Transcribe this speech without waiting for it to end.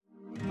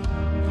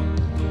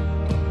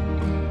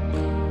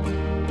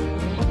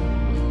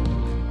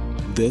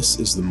This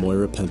is the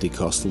Moira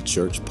Pentecostal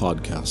Church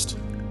podcast,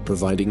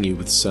 providing you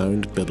with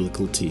sound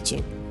biblical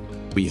teaching.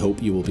 We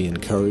hope you will be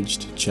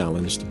encouraged,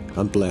 challenged,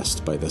 and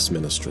blessed by this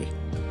ministry.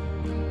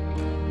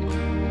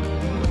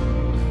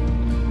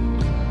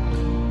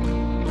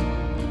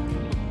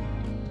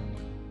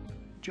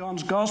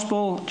 John's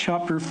Gospel,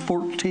 chapter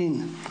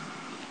 14.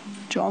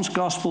 John's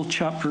Gospel,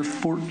 chapter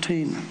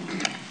 14.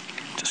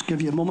 Just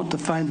give you a moment to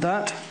find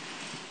that.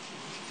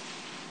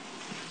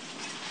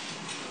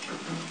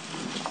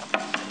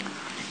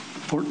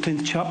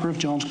 14th chapter of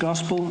John's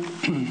Gospel.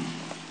 And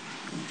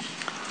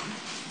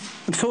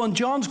so in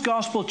John's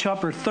Gospel,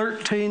 chapter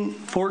 13,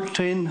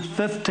 14,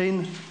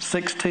 15,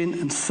 16,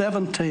 and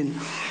 17,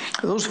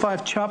 those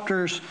 5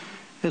 chapters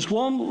is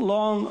one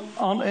long,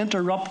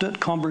 uninterrupted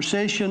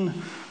conversation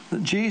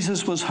that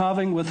Jesus was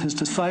having with his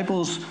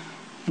disciples,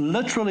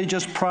 literally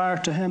just prior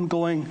to him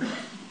going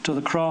to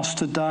the cross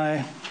to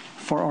die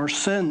for our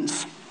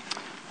sins.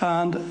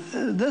 And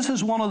this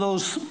is one of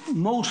those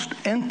most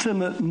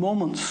intimate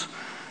moments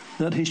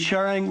that he's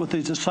sharing with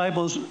his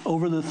disciples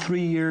over the 3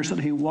 years that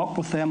he walked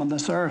with them on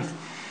this earth.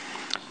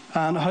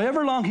 And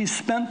however long he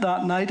spent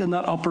that night in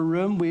that upper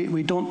room,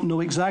 we don't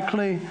know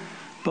exactly.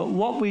 But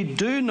what we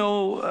do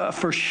know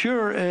for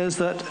sure is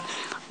that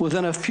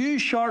within a few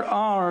short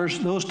hours,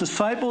 those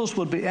disciples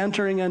would be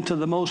entering into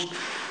the most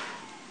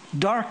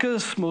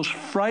darkest, most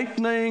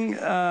frightening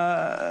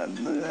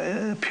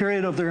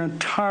period of their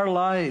entire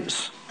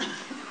lives.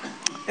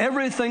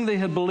 Everything they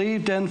had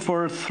believed in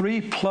for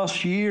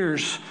 3+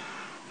 years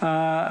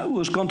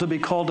was going to be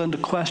called into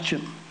question.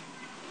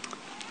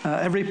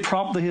 Every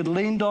prop they had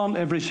leaned on,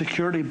 every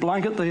security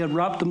blanket they had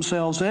wrapped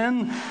themselves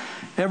in,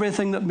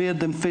 everything that made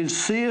them feel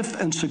safe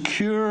and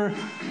secure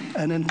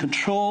and in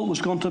control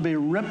was going to be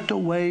ripped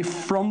away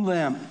from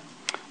them.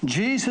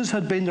 Jesus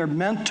had been their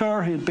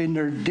mentor, he had been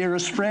their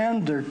dearest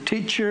friend, their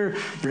teacher,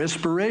 their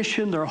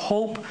inspiration, their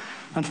hope.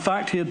 In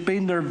fact, he had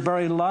been their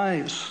very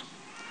lives.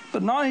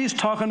 But now he's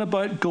talking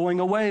about going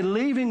away,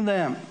 leaving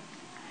them.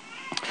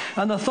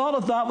 And the thought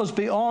of that was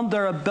beyond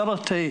their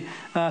ability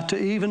to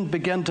even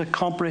begin to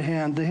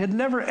comprehend. They had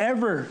never,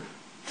 ever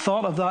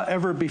thought of that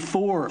ever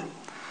before.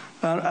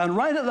 And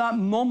right at that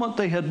moment,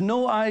 they had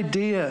no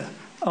idea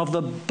of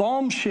the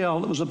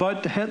bombshell that was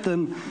about to hit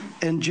them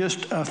in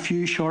just a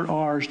few short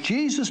hours.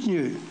 Jesus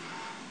knew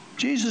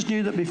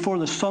that before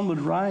the sun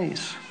would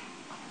rise,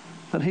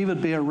 that he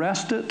would be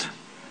arrested,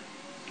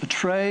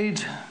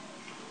 betrayed,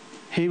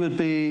 he would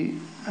be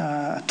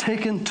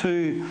taken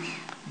to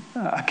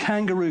a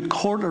kangaroo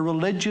court, a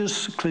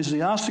religious,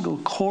 ecclesiastical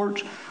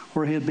court,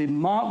 where he'd be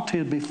mocked,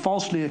 he'd be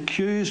falsely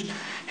accused,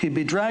 he'd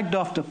be dragged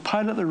off to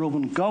Pilate, the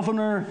Roman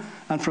governor,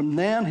 and from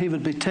then he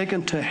would be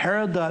taken to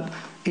Herod, that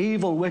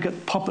evil,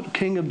 wicked puppet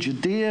king of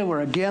Judea,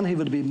 where again he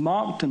would be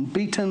mocked and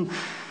beaten.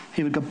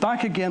 He would go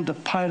back again to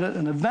Pilate,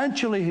 and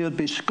eventually he would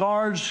be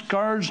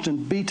scourged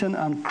and beaten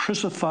and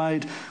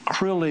crucified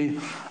cruelly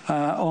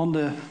on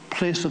the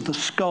place of the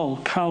skull,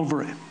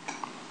 Calvary.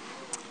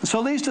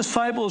 So these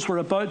disciples were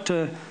about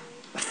to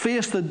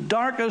face the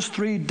darkest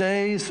 3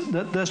 days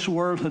that this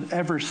world had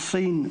ever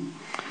seen.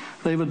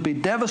 They would be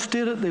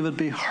devastated, they would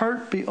be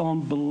hurt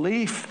beyond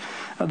belief,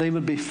 they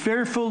would be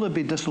fearful, they'd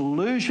be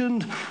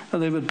disillusioned,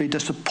 they would be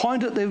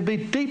disappointed, they would be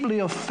deeply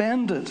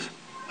offended,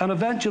 and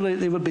eventually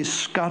they would be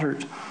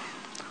scattered.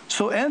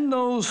 So in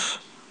those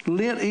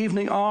late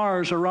evening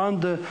hours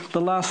around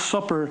the Last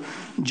Supper,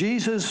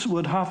 Jesus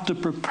would have to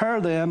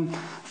prepare them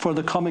for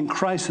the coming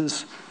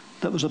crisis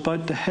that was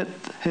about to hit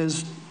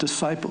his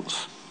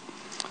disciples.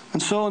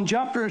 And so in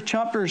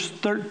chapters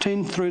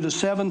 13 through to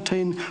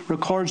 17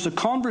 records the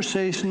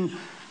conversation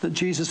that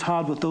Jesus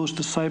had with those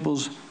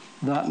disciples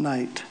that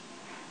night.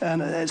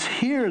 And it's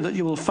here that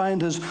you will find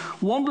his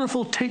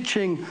wonderful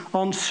teaching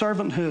on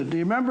servanthood. Do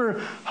you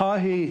remember how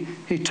he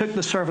took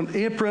the servant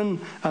apron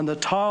and the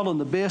towel and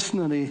the basin,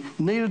 and he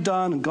kneeled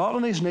down and got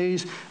on his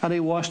knees and he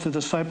washed the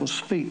disciples'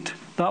 feet?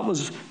 That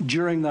was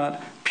during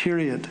that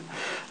period.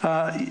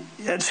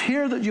 It's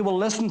here that you will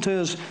listen to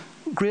his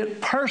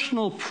great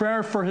personal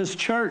prayer for his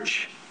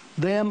church,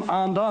 them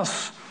and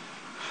us.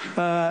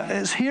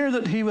 It's here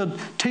that he would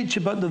teach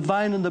about the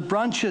vine and the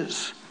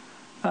branches,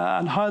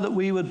 and how that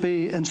we would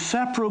be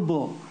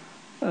inseparable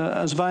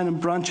as vine and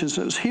branches.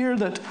 It was here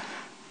that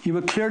you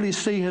would clearly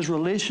see his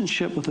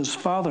relationship with his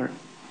Father.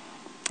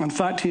 In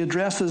fact, he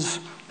addresses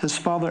his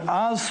Father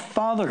as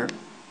Father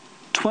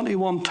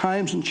 21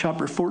 times in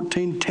chapter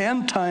 14,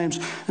 10 times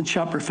in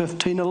chapter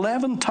 15,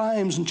 11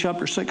 times in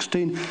chapter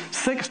 16,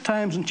 6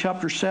 times in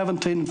chapter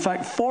 17. In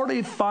fact,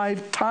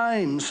 45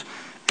 times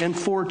in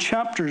 4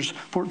 chapters,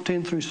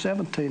 14 through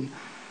 17,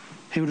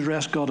 he would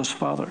address God as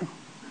Father.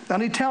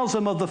 And he tells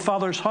them of the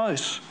Father's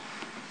house.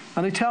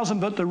 And he tells them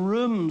about the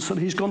rooms that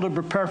he's going to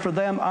prepare for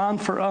them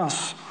and for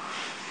us.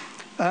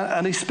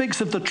 And he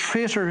speaks of the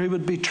traitor who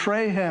would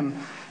betray him.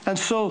 And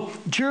so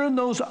during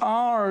those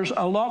hours,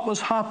 a lot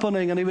was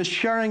happening, and he was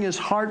sharing his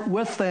heart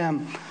with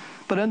them.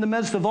 But in the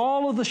midst of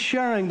all of the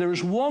sharing,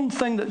 there's one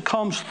thing that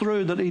comes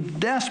through that he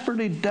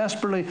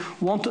desperately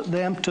wanted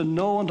them to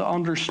know and to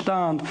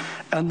understand.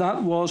 And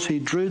that was he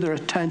drew their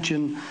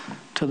attention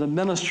to to the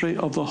ministry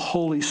of the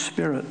Holy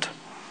Spirit.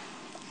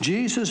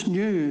 Jesus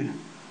knew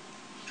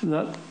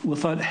that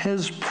without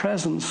his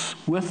presence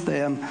with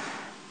them,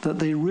 that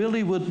they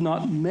really would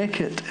not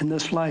make it in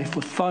this life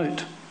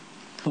without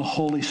the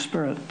Holy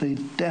Spirit. They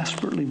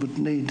desperately would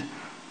need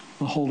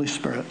the Holy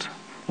Spirit.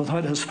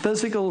 Without his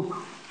physical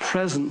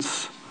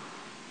presence,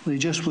 they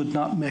just would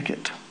not make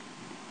it.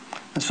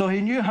 And so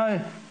he knew how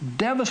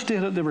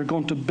devastated they were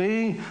going to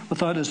be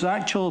without his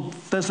actual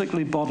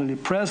physically bodily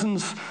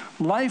presence.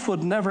 Life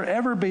would never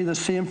ever be the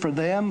same for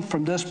them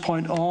from this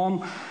point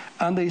on,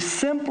 and they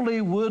simply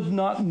would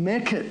not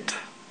make it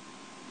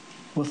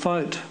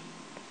without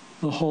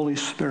the Holy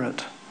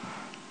Spirit.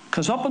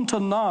 Because up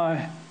until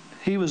now,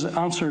 he was the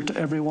answer to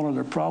every one of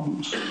their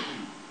problems.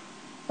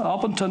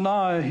 Up until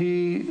now,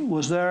 he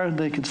was there.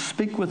 They could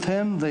speak with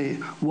him. They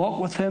walked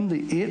with him.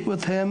 They ate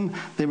with him.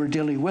 They were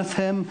dealing with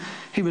him.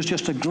 He was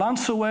just a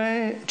glance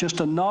away, just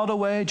a nod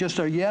away, just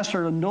a yes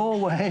or a no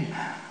away.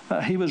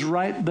 He was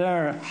right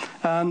there.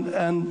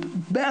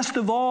 And best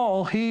of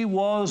all, he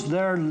was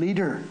their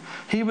leader.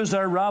 He was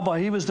their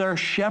rabbi. He was their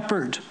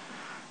shepherd.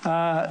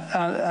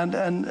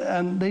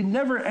 And they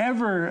never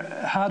ever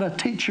had a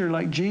teacher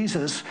like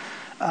Jesus.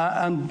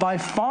 And by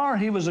far,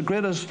 he was the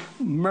greatest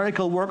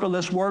miracle worker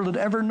this world had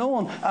ever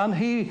known. And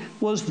he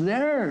was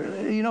there,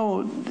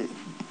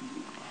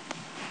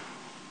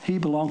 he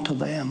belonged to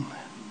them.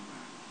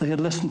 They had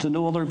listened to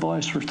no other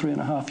voice for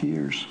 3.5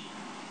 years.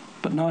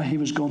 But now he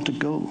was going to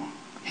go.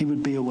 He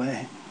would be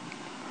away.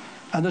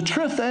 And the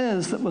truth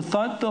is that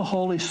without the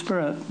Holy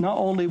Spirit, not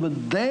only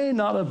would they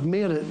not have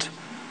made it,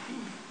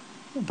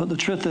 but the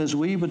truth is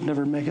we would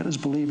never make it as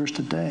believers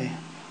today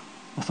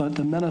without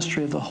the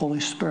ministry of the Holy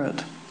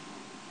Spirit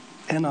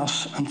in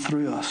us and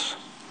through us.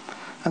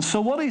 And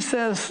so what he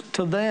says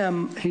to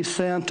them, he's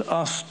saying to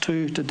us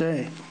too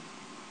today.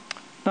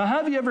 Now,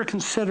 have you ever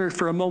considered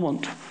for a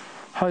moment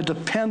how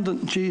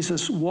dependent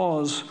Jesus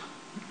was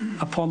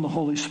upon the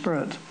Holy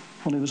Spirit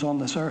when he was on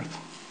this earth?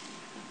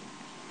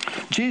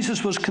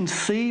 Jesus was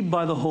conceived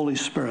by the Holy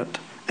Spirit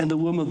in the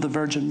womb of the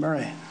Virgin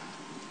Mary.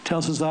 It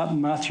tells us that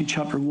in Matthew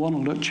chapter 1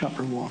 and Luke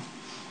chapter 1.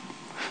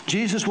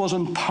 Jesus was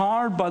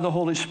empowered by the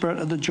Holy Spirit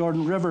at the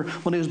Jordan River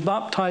when he was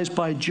baptized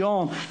by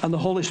John, and the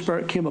Holy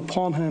Spirit came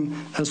upon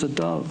him as a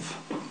dove.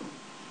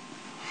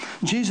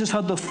 Jesus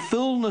had the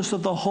fullness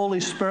of the Holy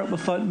Spirit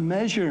without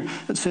measure,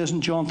 it says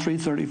in John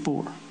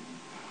 3:34.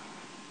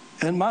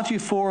 In Matthew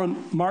 4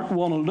 and Mark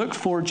 1 and Luke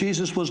 4,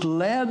 Jesus was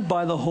led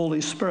by the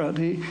Holy Spirit.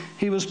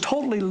 He was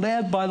totally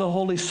led by the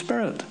Holy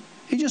Spirit.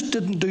 He just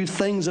didn't do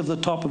things of the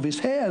top of his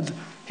head.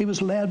 He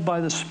was led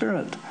by the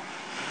Spirit.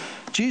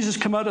 Jesus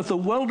came out of the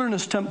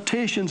wilderness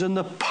temptations in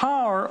the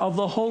power of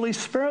the Holy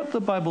Spirit,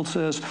 the Bible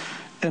says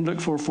in Luke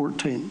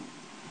 4:14.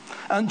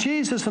 And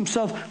Jesus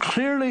himself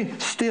clearly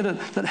stated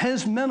that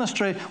his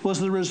ministry was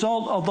the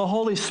result of the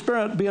Holy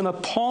Spirit being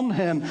upon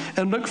him.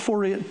 In Luke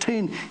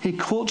 4:18, he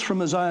quotes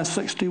from Isaiah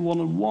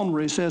 61:1,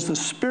 where he says, "The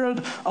Spirit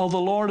of the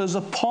Lord is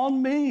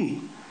upon me,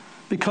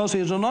 because he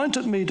has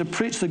anointed me to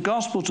preach the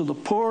gospel to the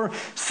poor,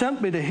 sent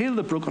me to heal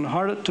the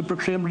brokenhearted, to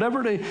proclaim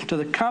liberty to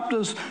the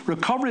captives,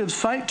 recovery of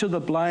sight to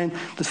the blind,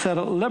 to set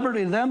at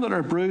liberty them that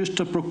are bruised,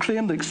 to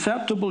proclaim the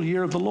acceptable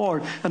year of the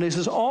Lord." And he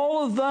says,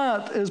 all of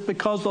that is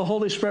because the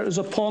Holy Spirit is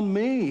upon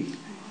me.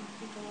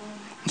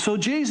 So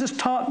Jesus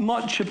taught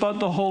much about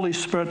the Holy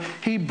Spirit.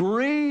 He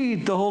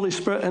breathed the Holy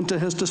Spirit into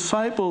his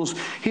disciples.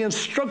 He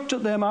instructed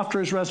them after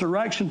his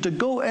resurrection to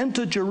go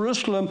into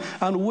Jerusalem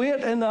and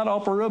wait in that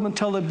upper room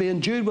until they'd be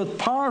endued with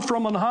power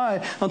from on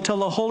high, until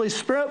the Holy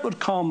Spirit would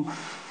come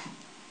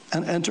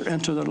and enter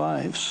into their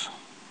lives.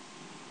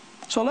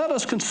 So let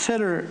us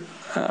consider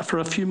for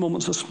a few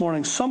moments this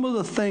morning some of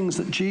the things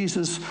that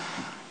Jesus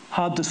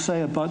had to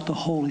say about the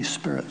Holy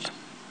Spirit.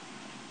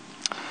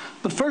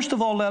 But first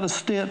of all, let us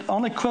state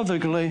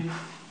unequivocally,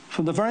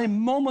 from the very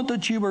moment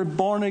that you were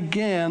born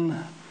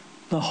again,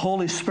 the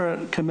Holy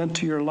Spirit came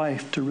into your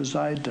life to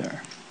reside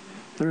there.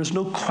 There is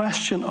no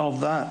question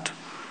of that.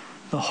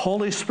 The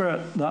Holy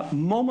Spirit, that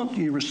moment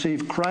you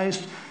received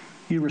Christ,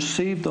 you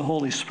received the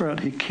Holy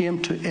Spirit. He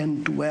came to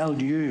indwell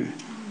you.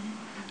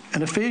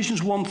 In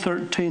Ephesians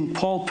 1:13,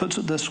 Paul puts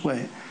it this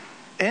way: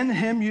 "In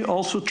him you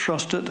also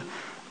trusted,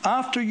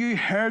 after you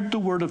heard the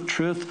word of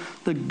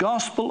truth, the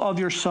gospel of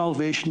your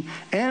salvation,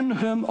 in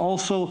whom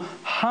also,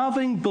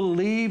 having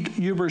believed,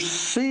 you were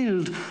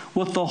sealed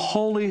with the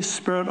Holy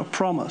Spirit of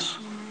promise."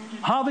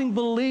 Having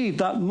believed,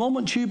 that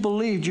moment you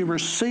believed, you were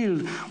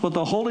sealed with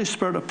the Holy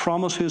Spirit of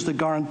promise, who is the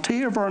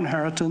guarantee of our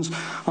inheritance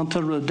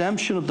until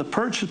redemption of the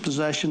purchased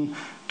possession,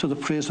 to the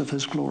praise of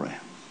his glory.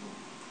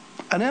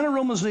 And in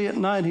Romans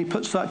 8:9, he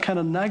puts that kind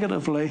of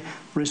negatively,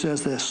 where he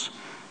says this: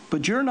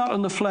 "But you're not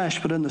in the flesh,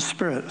 but in the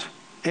Spirit,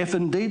 if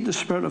indeed the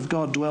Spirit of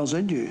God dwells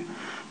in you.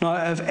 Now,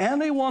 if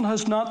anyone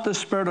has not the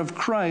Spirit of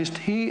Christ,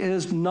 he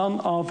is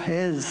none of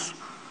his."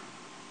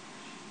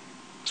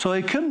 So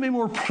he couldn't be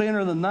more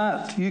plainer than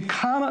that. You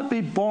cannot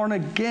be born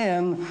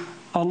again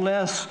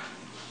unless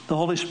the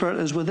Holy Spirit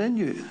is within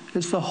you.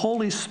 It's the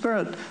Holy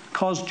Spirit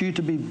caused you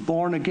to be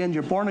born again.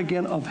 You're born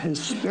again of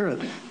his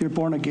Spirit. You're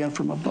born again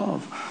from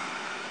above.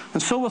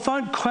 And so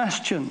without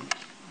question,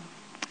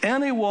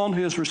 anyone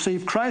who has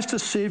received Christ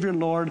as Savior and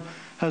Lord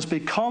has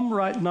become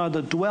right now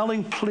the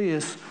dwelling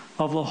place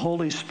of the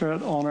Holy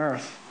Spirit on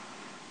earth.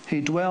 He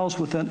dwells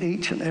within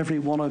each and every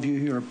one of you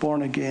who are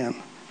born again.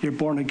 You're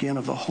born again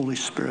of the Holy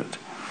Spirit.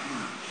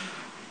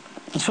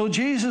 And so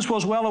Jesus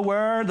was well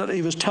aware that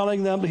he was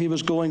telling them that he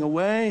was going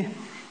away.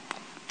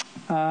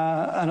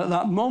 And at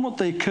that moment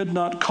they could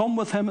not come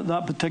with him at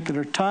that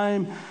particular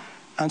time.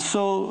 And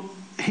so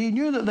he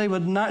knew that they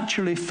would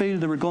naturally feel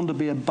they were going to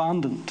be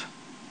abandoned.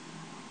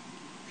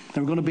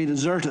 They were going to be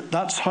deserted.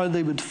 That's how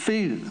they would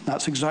feel.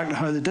 That's exactly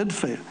how they did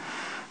feel.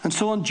 And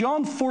so in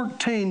John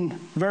 14,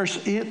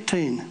 verse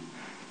 18,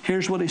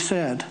 here's what he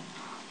said.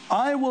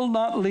 I will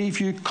not leave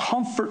you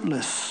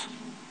comfortless.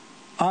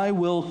 I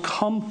will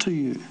come to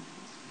you.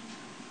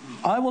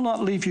 I will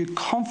not leave you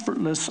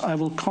comfortless. I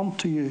will come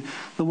to you.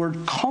 The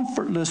word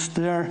comfortless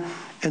there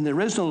in the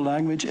original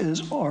language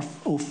is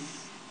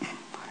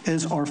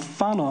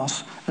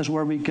orphanos, is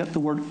where we get the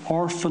word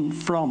orphan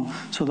from.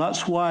 So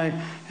that's why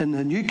in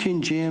the New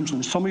King James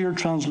and some of your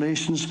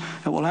translations,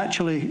 it will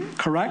actually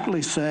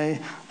correctly say,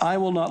 I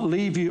will not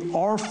leave you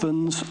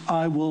orphans,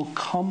 I will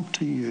come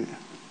to you.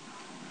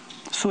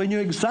 So he knew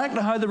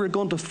exactly how they were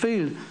going to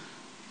feel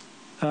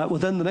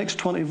within the next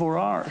 24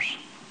 hours.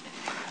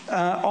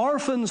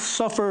 Orphans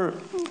suffer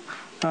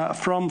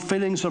from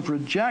feelings of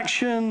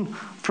rejection,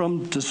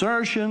 from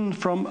desertion,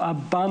 from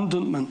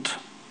abandonment.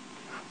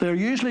 They're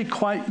usually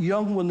quite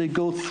young when they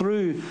go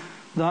through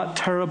that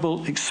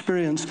terrible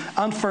experience.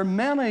 And for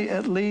many,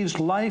 it leaves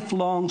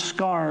lifelong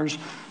scars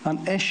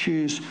and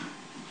issues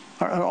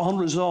are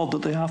unresolved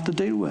that they have to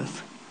deal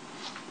with.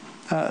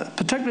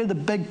 Particularly the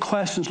big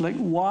questions like,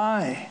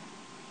 why?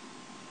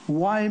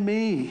 Why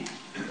me?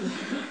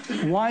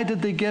 Why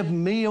did they give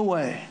me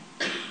away?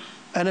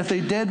 And if they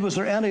did, was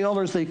there any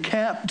others they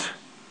kept?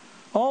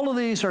 All of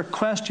these are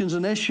questions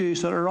and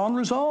issues that are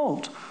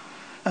unresolved.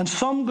 And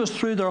some goes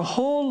through their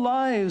whole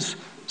lives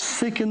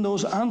seeking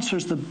those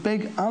answers, the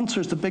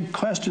big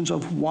questions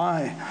of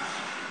why.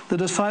 The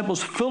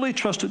disciples fully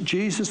trusted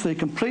Jesus. They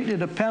completely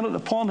depended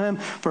upon him.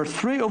 For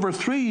over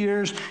 3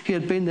 years, he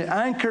had been the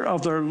anchor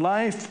of their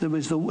life.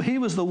 He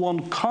was the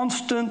one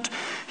constant.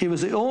 He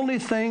was the only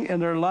thing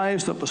in their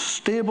lives that was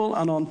stable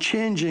and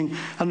unchanging.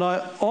 And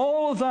now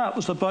all of that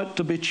was about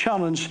to be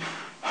challenged.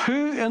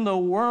 Who in the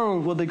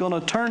world were they going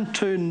to turn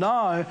to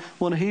now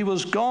when he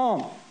was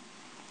gone?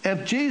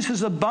 If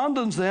Jesus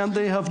abandons them,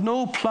 they have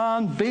no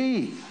plan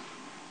B.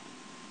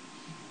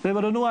 They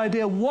would have no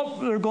idea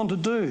what they're going to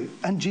do.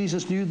 And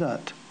Jesus knew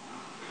that.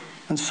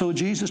 And so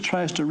Jesus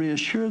tries to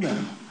reassure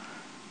them.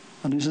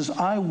 And he says,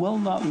 I will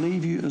not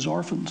leave you as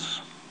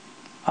orphans.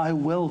 I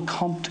will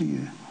come to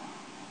you.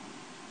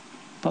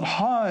 But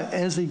how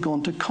is he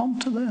going to come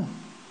to them?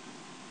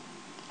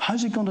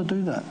 How's he going to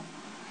do that?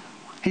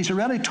 He's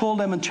already told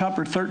them in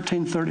chapter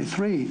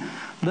 13:33,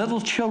 little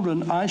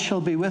children, I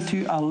shall be with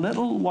you a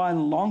little while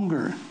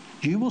longer.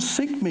 You will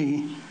seek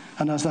me.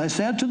 And as I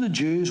said to the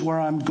Jews, where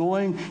I'm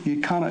going, you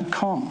cannot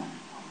come.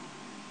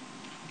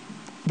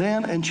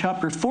 Then in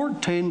chapter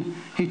 14,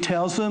 he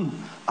tells them,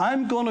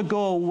 I'm going to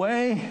go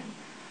away,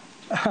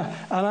 and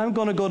I'm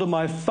going to go to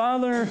my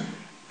Father,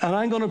 and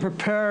I'm going to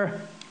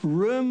prepare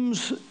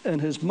rooms in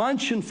his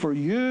mansion for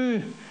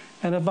you.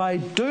 And if I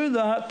do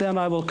that, then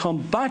I will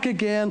come back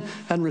again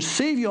and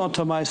receive you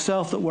unto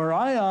myself, that where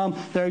I am,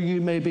 there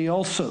you may be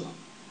also.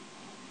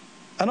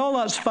 And all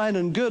that's fine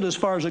and good as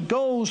far as it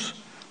goes,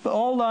 but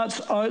all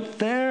that's out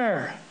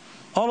there.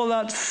 All of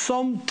that's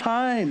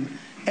sometime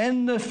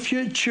in the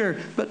future,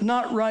 but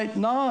not right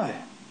now.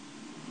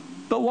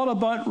 But what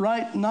about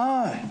right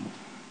now?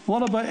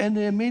 What about in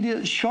the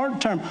immediate short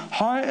term?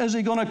 How is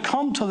he going to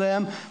come to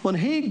them when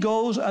he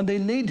goes and they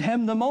need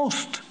him the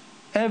most?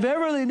 If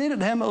ever they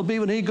needed him, it'll be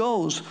when he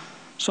goes.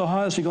 So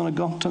how is he going to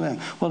go to them?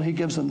 Well, he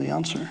gives them the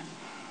answer.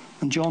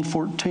 In John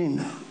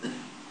 14,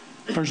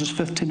 verses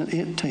 15 and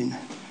 18.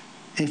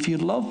 If you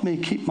love me,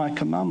 keep my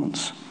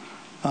commandments.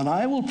 And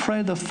I will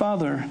pray the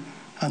Father,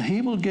 and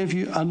he will give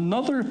you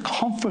another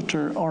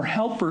comforter or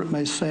helper, it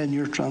may say in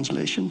your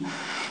translation,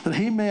 that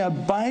he may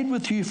abide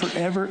with you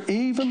forever,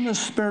 even the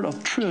Spirit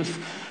of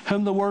truth,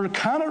 whom the world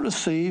cannot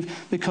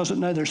receive, because it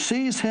neither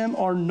sees him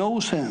or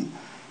knows him.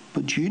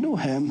 But you know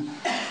him,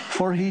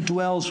 for he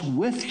dwells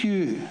with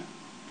you,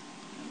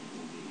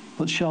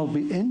 but shall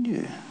be in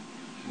you.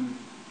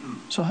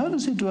 So how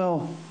does he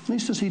dwell? At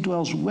least as he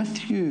dwells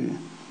with you.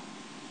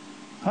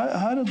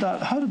 How did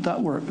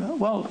that work?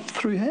 Well,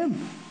 through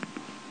him.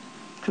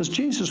 Because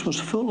Jesus was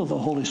full of the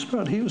Holy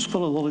Spirit. He was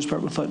full of the Holy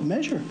Spirit without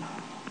measure.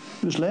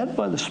 He was led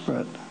by the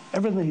Spirit.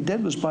 Everything he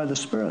did was by the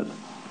Spirit.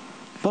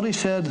 But he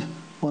said,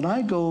 when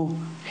I go,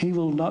 he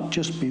will not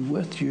just be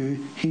with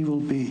you, he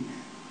will be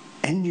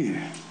in you.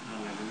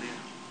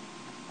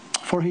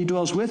 For he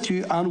dwells with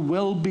you and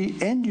will be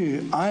in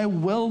you. I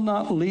will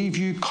not leave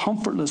you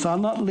comfortless. I'll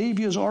not leave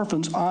you as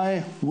orphans.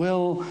 I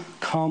will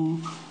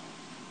come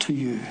to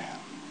you.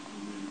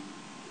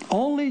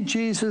 Only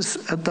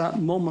Jesus at that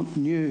moment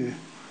knew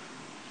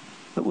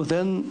that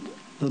within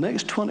the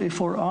next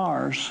 24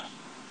 hours,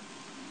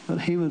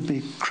 that he would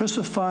be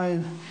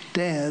crucified,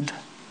 dead,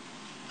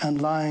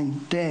 and lying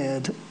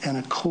dead in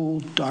a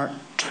cold, dark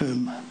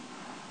tomb.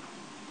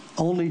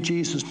 Only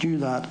Jesus knew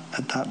that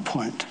at that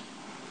point.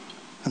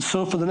 And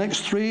so for the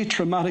next 3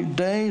 traumatic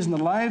days in the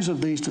lives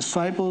of these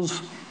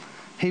disciples,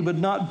 he would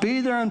not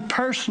be there in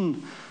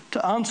person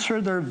to answer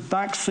their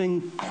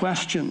vexing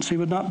questions. He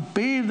would not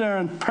be there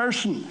in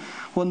person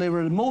when they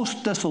were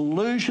most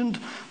disillusioned,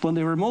 when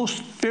they were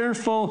most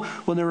fearful,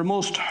 when they were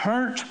most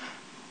hurt.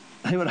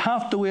 He would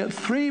have to wait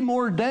 3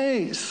 more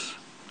days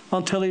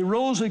until he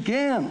rose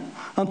again,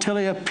 until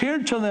he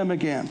appeared to them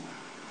again.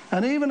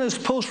 And even his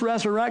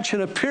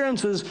post-resurrection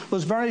appearances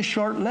was very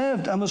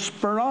short-lived and was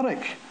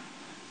sporadic.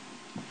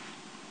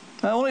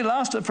 It only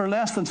lasted for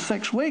less than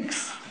 6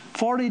 weeks,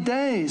 40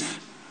 days.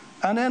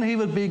 And then he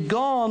would be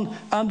gone,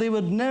 and they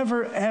would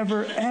never,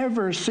 ever,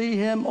 ever see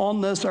him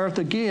on this earth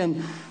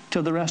again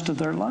till the rest of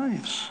their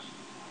lives.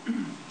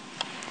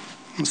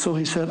 And so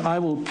he said, I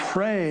will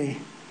pray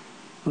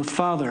the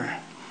Father,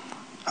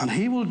 and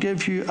he will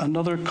give you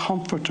another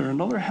comforter,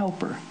 another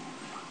helper,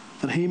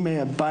 that he may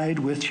abide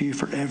with you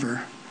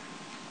forever,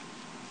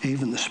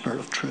 even the Spirit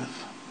of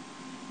truth.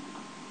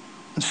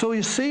 And so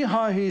you see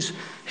how he's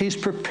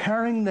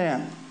preparing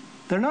them.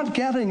 They're not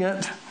getting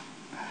it.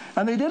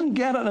 And they didn't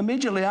get it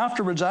immediately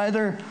afterwards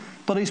either,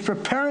 but he's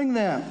preparing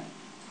them.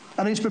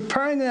 And he's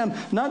preparing them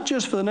not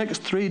just for the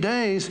next 3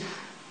 days,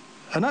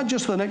 and not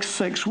just for the next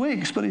 6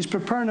 weeks, but he's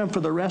preparing them for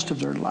the rest of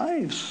their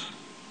lives.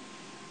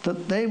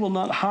 That they will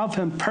not have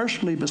him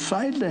personally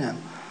beside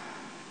them.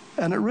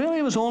 And it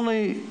really was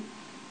only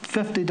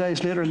 50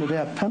 days later, in the day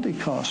of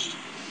Pentecost,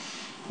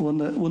 when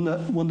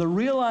the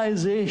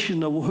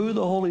realization of who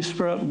the Holy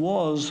Spirit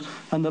was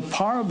and the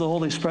power of the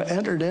Holy Spirit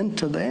entered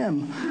into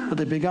them, that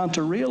they began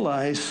to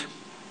realize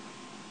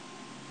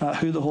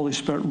who the Holy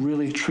Spirit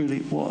really,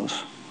 truly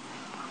was.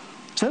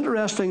 It's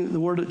interesting, the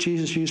word that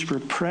Jesus used for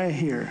pray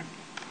here,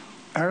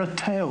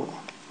 eriteo.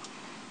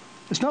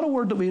 It's not a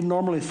word that we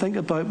normally think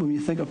about when we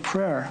think of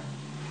prayer.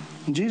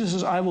 And Jesus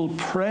says, I will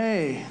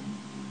pray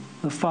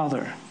the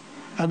Father.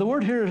 And the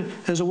word here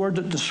is a word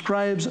that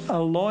describes a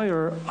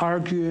lawyer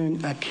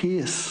arguing a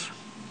case.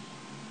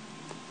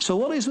 So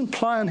what he's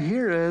implying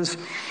here is,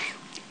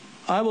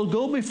 I will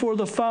go before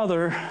the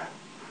Father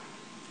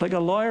like a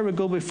lawyer would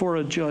go before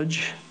a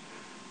judge,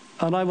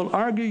 and I will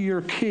argue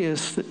your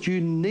case that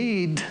you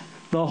need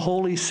the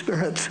Holy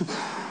Spirit.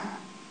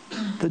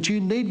 That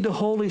you need the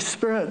Holy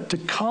Spirit to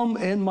come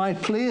in my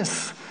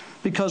place.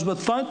 Because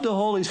without the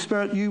Holy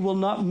Spirit, you will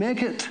not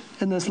make it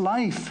in this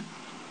life.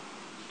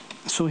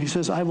 So he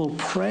says, I will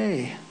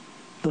pray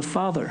the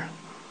Father.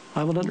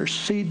 I will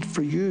intercede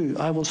for you.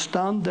 I will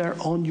stand there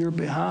on your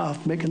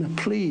behalf, making a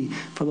plea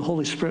for the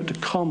Holy Spirit to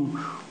come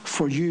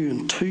for you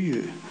and to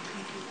you,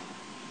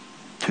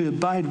 to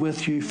abide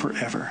with you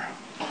forever.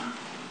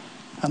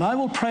 And I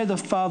will pray the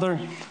Father,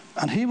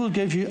 and he will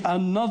give you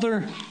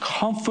another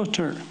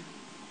comforter,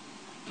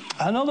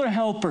 another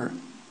helper,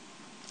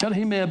 that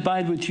he may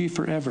abide with you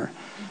forever.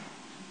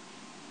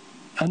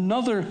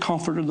 Another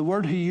comforter, the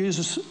word he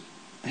uses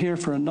here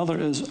for another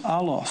is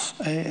allos,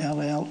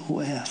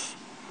 A-L-L-O-S.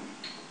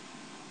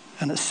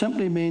 And it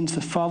simply means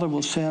the Father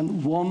will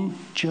send one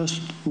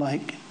just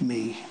like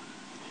me.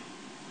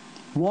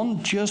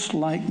 One just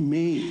like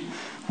me.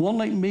 One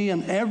like me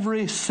in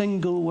every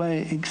single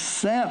way,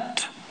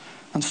 except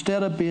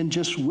instead of being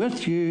just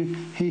with you,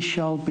 he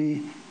shall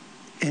be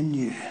in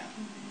you.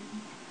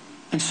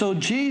 And so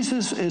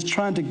Jesus is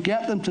trying to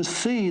get them to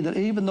see that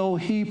even though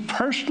he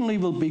personally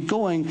will be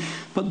going,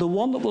 but the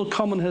one that will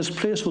come in his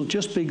place will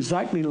just be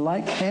exactly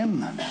like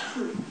him.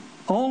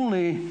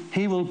 Only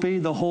he will be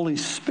the Holy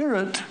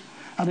Spirit,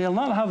 and he'll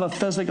not have a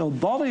physical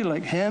body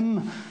like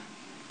him,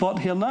 but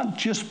he'll not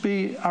just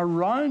be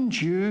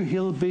around you,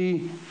 he'll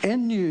be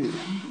in you.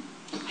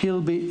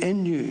 He'll be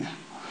in you.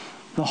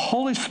 The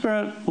Holy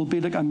Spirit will be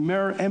like a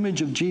mirror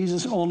image of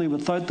Jesus, only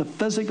without the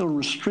physical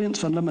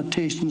restraints and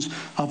limitations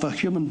of a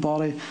human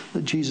body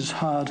that Jesus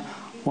had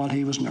while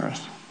he was on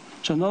earth.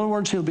 So in other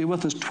words, he'll be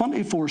with us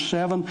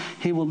 24/7.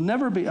 He will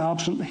never be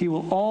absent. He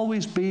will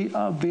always be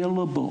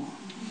available.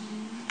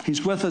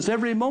 He's with us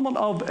every moment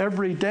of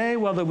every day,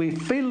 whether we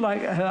feel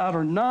like that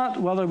or not,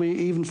 whether we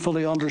even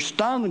fully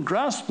understand and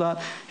grasp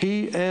that.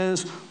 He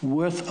is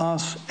with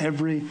us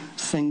every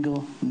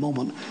single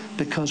moment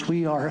because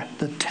we are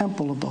the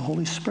temple of the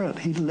Holy Spirit.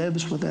 He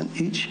lives within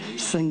each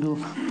single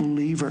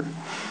believer.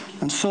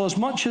 And so as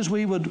much as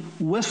we would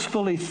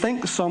wistfully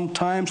think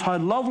sometimes how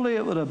lovely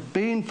it would have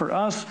been for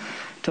us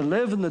to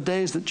live in the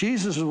days that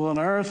Jesus was on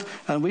earth,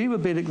 and we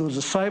would be like the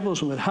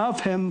disciples and would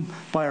have him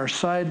by our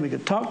side, and we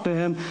could talk to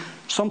him.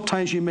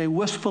 Sometimes you may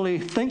wistfully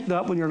think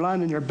that when you're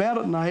lying in your bed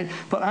at night,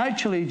 but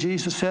actually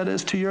Jesus said,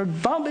 it's to your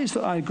advantage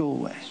that I go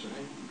away.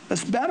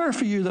 It's better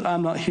for you that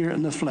I'm not here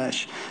in the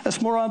flesh. It's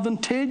more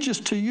advantageous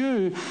to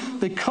you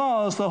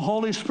because the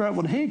Holy Spirit,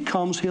 when he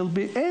comes, he'll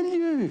be in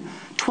you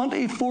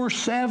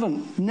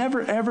 24/7, never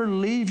ever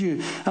leave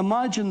you.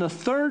 Imagine the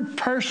third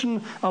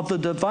person of the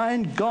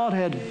divine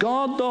Godhead,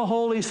 God the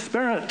Holy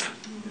Spirit,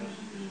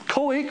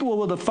 co-equal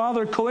with the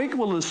Father,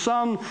 co-equal with the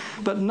Son,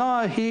 but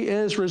now he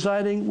is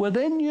residing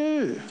within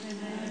you.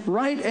 Amen.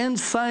 Right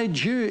inside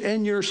you,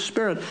 in your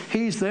spirit.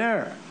 He's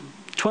there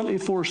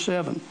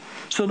 24/7.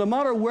 So no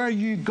matter where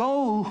you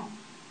go,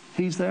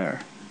 he's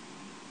there.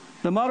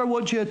 No matter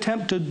what you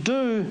attempt to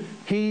do,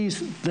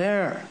 he's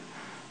there.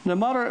 No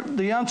matter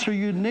the answer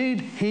you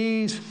need,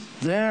 he's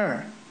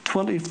there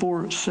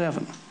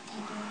 24/7.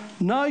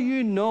 Now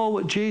you know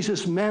what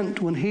Jesus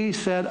meant when he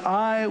said,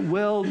 I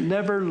will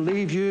never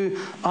leave you.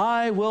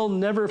 I will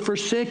never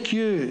forsake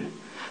you.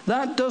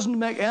 That doesn't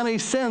make any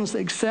sense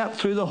except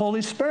through the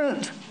Holy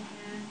Spirit.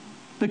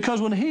 Because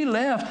when he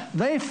left,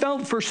 they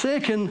felt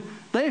forsaken,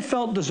 they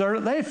felt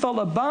deserted, they felt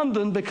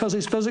abandoned because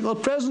his physical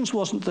presence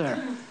wasn't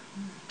there.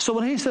 So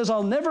when he says,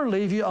 I'll never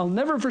leave you, I'll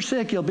never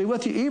forsake you, I'll be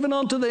with you even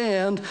unto the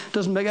end,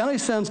 doesn't make any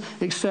sense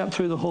except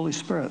through the Holy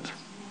Spirit.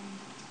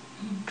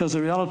 Because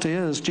the reality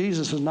is,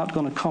 Jesus is not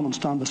going to come and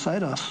stand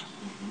beside us.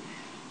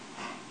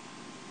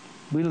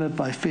 We live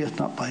by faith,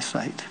 not by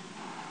sight.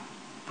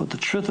 But the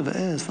truth of it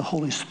is, the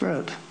Holy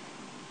Spirit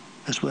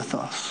is with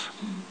us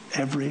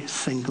every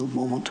single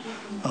moment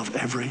of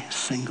every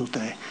single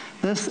day.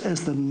 This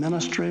is the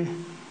ministry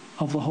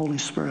of the Holy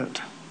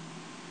Spirit.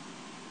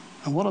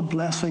 And what a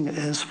blessing it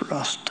is for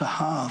us to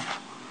have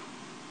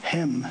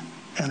him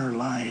in our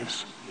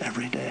lives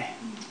every day.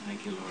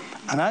 Thank you, Lord.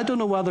 And I don't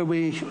know whether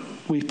we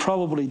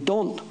probably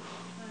don't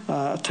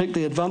take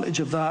the advantage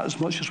of that as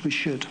much as we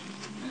should.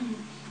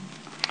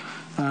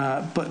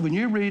 But when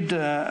you read,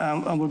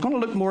 and we're going to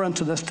look more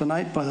into this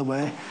tonight, by the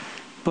way,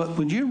 but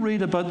when you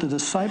read about the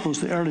disciples,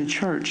 the early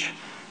church,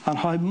 and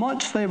how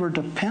much they were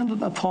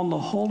dependent upon the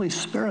Holy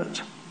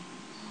Spirit,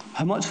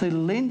 how much they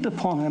leaned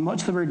upon him, how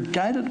much they were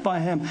guided by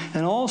him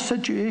in all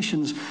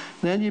situations,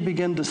 then you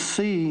begin to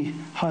see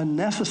how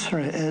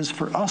necessary it is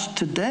for us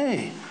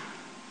today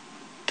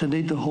to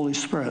need the Holy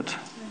Spirit.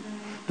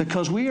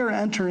 Because we are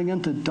entering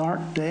into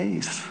dark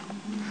days.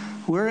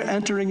 We're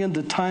entering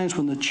into times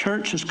when the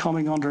church is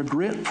coming under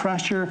great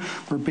pressure.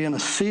 We're being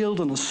assailed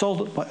and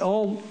assaulted by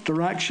all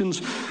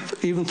directions,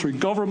 even through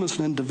governments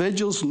and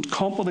individuals and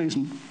companies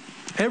and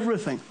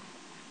everything.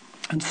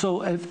 And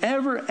so if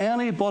ever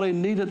anybody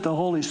needed the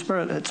Holy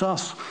Spirit, it's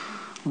us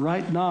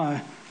right now.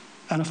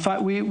 And in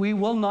fact, we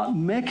will not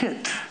make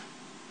it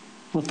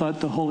without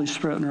the Holy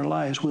Spirit in our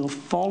lives. We'll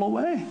fall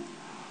away.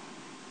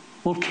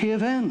 We'll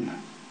cave in.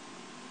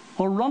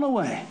 We'll run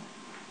away.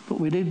 But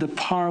we need the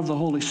power of the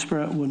Holy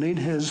Spirit. We need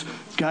his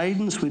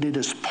guidance. We need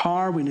his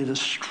power. We need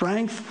his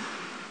strength.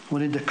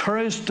 We need the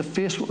courage to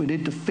face what we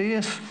need to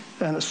face.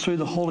 And it's through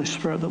the Holy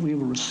Spirit that we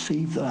will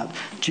receive that.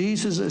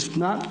 Jesus is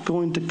not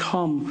going to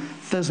come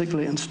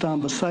physically and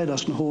stand beside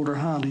us and hold our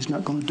hand. He's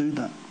not going to do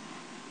that.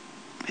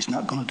 He's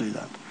not going to do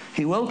that.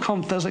 He will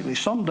come physically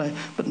someday,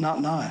 but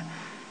not now.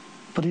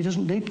 But he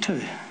doesn't need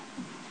to.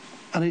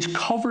 And he's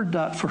covered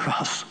that for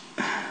us.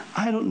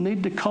 I don't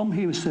need to come,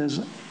 he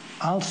says.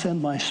 I'll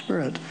send my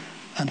Spirit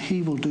and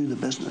he will do the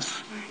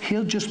business.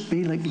 He'll just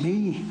be like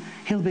me.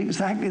 He'll be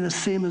exactly the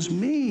same as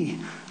me,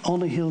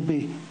 only he'll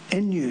be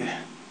in you,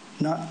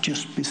 not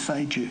just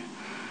beside you.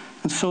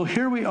 And so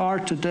here we are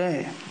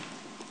today.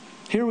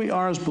 Here we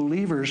are as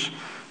believers,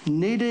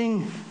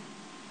 needing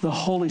the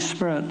Holy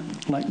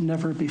Spirit like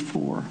never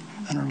before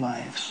in our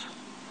lives.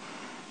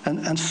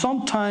 And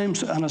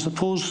sometimes, and I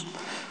suppose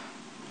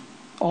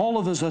all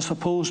of us, I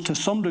suppose, to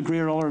some degree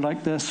or other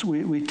like this,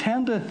 we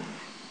tend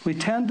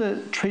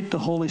to treat the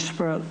Holy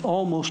Spirit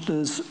almost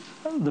as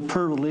the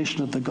poor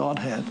relation of the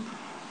Godhead,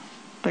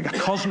 like a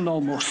cousin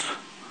almost.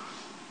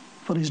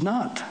 But he's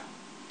not.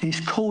 He's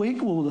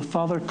co-equal with the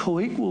Father,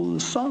 co-equal with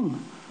the Son.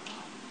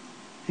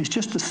 He's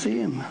just the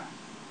same.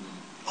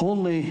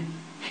 Only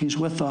he's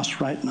with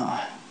us right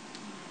now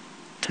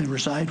to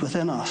reside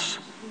within us,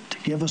 to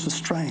give us the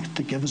strength,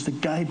 to give us the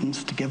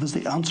guidance, to give us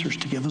the answers,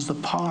 to give us the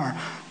power,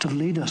 to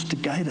lead us, to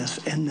guide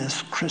us in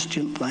this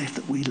Christian life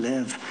that we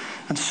live.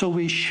 And so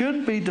we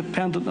should be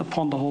dependent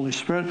upon the Holy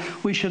Spirit.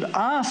 We should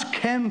ask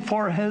him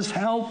for his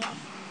help.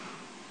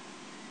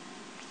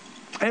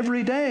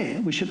 Every day,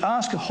 we should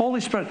ask the Holy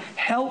Spirit,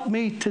 help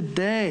me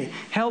today.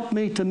 Help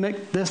me to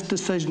make this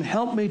decision.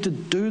 Help me to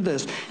do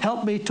this.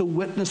 Help me to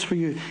witness for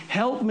you.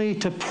 Help me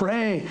to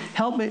pray.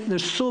 Help me.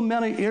 There's so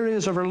many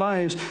areas of our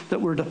lives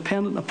that we're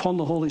dependent upon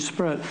the Holy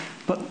Spirit.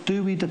 But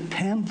do we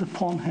depend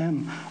upon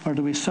him, or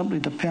do we simply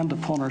depend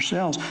upon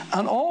ourselves?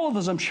 And all of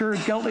us, I'm sure, are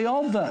guilty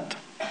of that.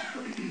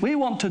 We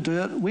want to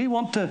do it. We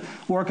want to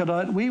work it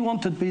out. We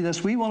want to be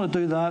this. We want to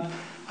do that.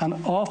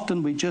 And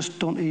often we just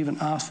don't even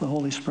ask the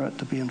Holy Spirit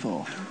to be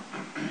involved.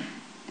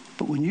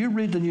 But when you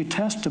read the New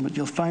Testament,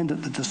 you'll find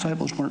that the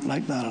disciples weren't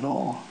like that at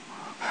all.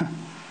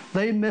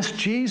 They missed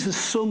Jesus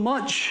so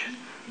much.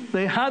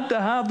 They had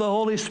to have the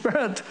Holy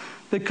Spirit,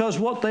 because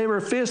what they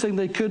were facing,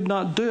 they could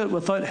not do it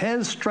without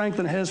his strength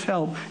and his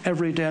help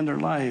every day in their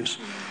lives.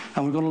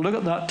 And we're going to look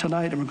at that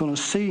tonight, and we're going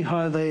to see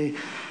how they,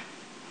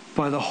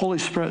 by the Holy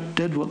Spirit,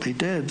 did what they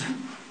did.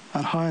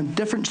 And how in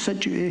different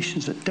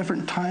situations, at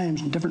different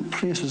times, in different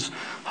places,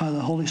 how the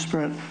Holy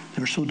Spirit,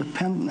 they were so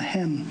dependent on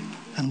him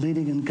and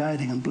leading and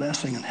guiding and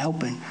blessing and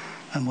helping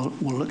And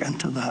we'll look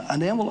into that. And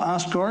then we'll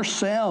ask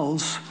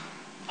ourselves,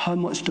 how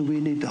much do we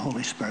need the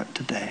Holy Spirit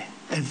today?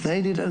 If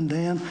they need it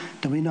then,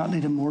 do we not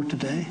need him more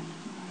today?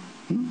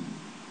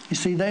 You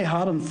see, they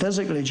had him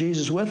physically,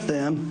 Jesus with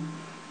them.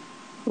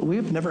 But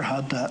we've never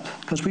had that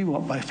because we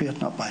walk by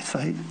faith, not by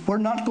sight. We're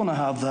not going to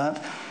have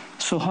that.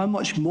 So how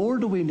much more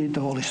do we need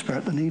the Holy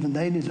Spirit than even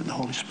they needed the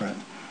Holy Spirit?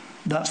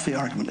 That's the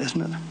argument, isn't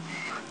it?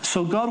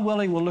 So God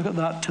willing, we'll look at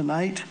that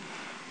tonight.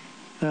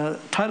 The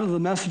title of the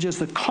message is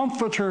The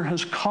Comforter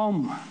Has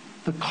Come.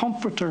 The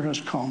Comforter has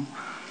come.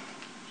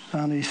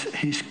 And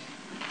he's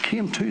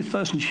came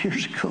 2,000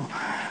 years ago,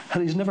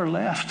 and he's never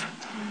left.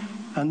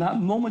 And that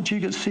moment you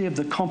get saved,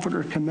 the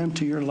Comforter came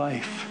into your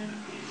life.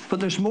 But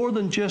there's more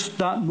than just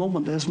that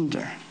moment, isn't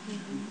there?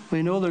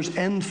 We know there's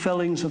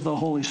infillings of the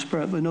Holy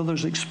Spirit. We know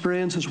there's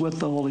experiences with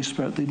the Holy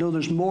Spirit. We know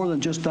there's more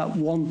than just that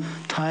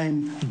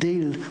one-time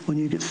deal when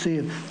you get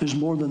saved. There's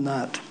more than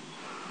that.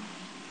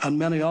 And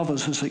many of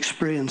us has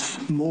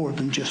experienced more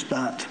than just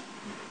that.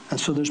 And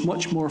so there's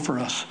much more for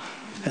us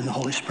in the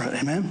Holy Spirit.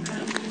 Amen?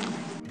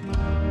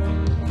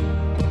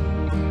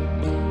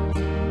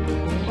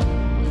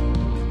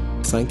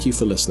 Thank you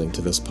for listening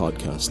to this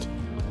podcast.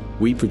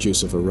 We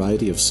produce a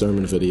variety of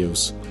sermon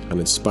videos and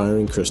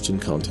inspiring Christian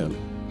content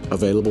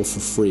available for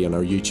free on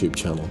our YouTube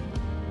channel.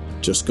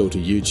 Just go to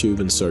YouTube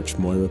and search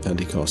Moira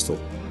Pentecostal,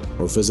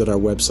 or visit our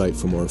website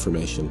for more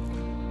information,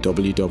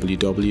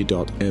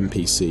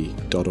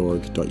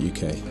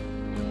 www.mpc.org.uk.